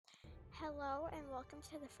Hello and welcome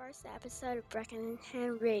to the first episode of Bracken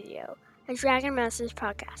Radio, a Dragon Masters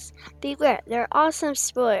podcast. Beware, there are awesome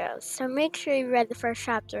spoilers, so make sure you read the first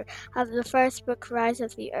chapter of the first book, Rise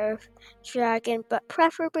of the Earth Dragon, but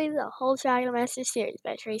preferably the whole Dragon Masters series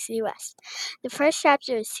by Tracy West. The first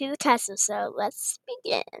chapter is To the Castle, so let's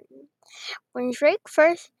begin. When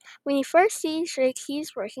he first sees Drake,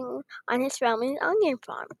 he's working on his family's onion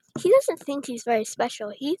farm. He doesn't think he's very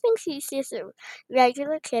special. He thinks he's just a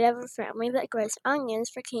regular kid of a family that grows onions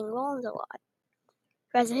for King Roland a lot.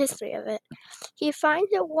 There's a history of it. He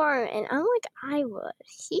finds a worm, and unlike I would,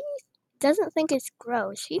 he doesn't think it's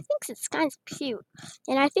gross. He thinks it's kind of cute.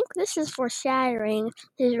 And I think this is foreshadowing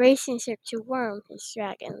his relationship to Worm, his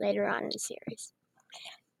dragon, later on in the series.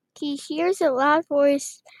 He hears a loud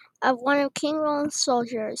voice of one of King Roland's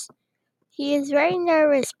soldiers. He is very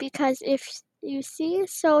nervous because if you see a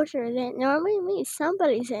soldier, that normally means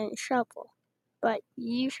somebody's in trouble. But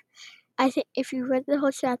I think if you read the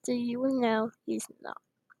whole chapter, you will know he's not.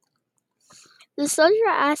 The soldier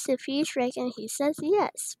asks if he's Drake, and he says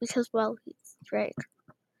yes, because, well, he's Drake.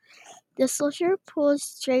 The soldier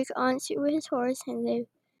pulls Drake onto his horse, and they're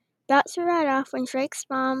about to ride off when Drake's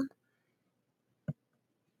mom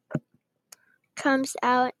comes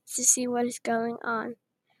out to see what is going on.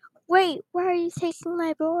 "Wait, where are you taking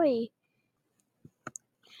my boy?"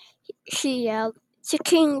 she yelled. "To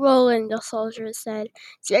King Roland," the soldier said.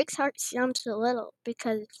 Drake's heart jumped a little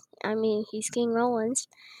because, he's King Roland's.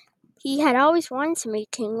 He had always wanted to meet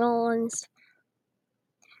King Roland's,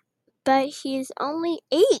 but he is only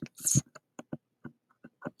 8,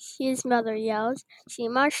 his mother yelled. She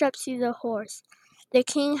marched up to the horse. "The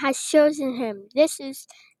king has chosen him." This is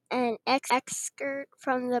an excerpt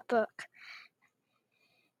from the book.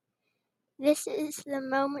 This is the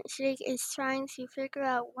moment Drake is trying to figure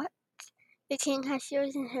out what the king has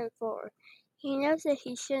chosen him for. He knows that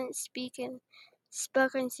he shouldn't spoken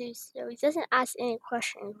to, so he doesn't ask any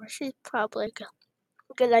questions, which is probably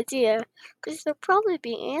a good idea, because they'll probably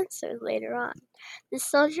be answered later on. The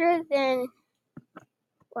soldier then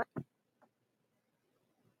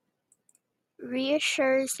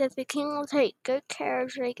reassures that the king will take good care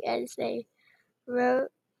of Drake as they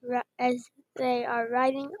are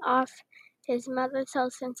riding off. His mother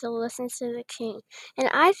tells him to listen to the king. And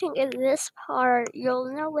I think in this part,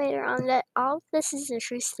 you'll know later on that all of this is a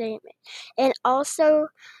true statement. And also,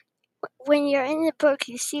 when you're in the book,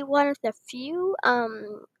 you see one of the few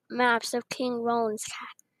maps of King Roland's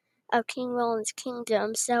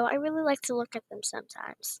kingdom. So I really like to look at them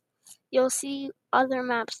sometimes. You'll see other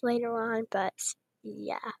maps later on, but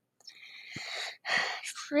yeah.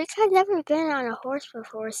 Drake had never been on a horse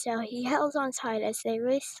before, so he held on tight as they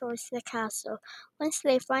raced towards the castle. Once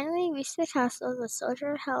they finally reached the castle, the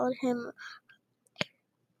soldier held him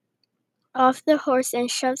off the horse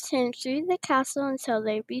and shoved him through the castle until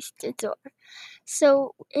they reached the door.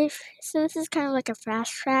 So this is kind of like a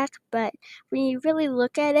fast track, but when you really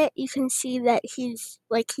look at it, you can see that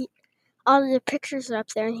all the pictures are up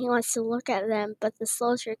there and he wants to look at them, but the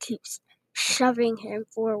soldier keeps shoving him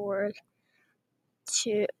forward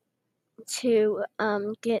to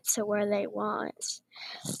get to where they want.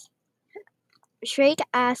 Drake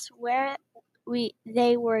asks where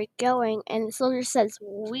they were going, and the soldier says,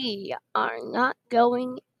 "We are not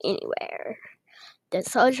going anywhere." The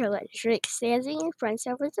soldier let Drake standing in front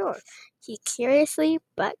of the door. He curiously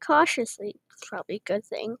but cautiously, probably a good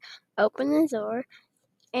thing, opened the door,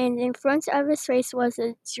 and in front of his face was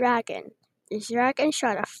a dragon. The dragon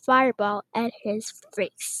shot a fireball at his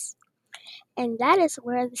face. And that is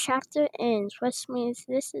where the chapter ends, which means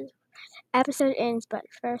this episode ends, but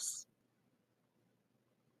first.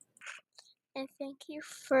 And thank you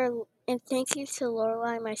to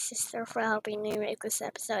Lorelai, my sister, for helping me make this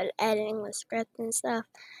episode, editing the script and stuff.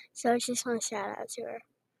 So I just want to shout out to her.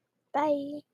 Bye.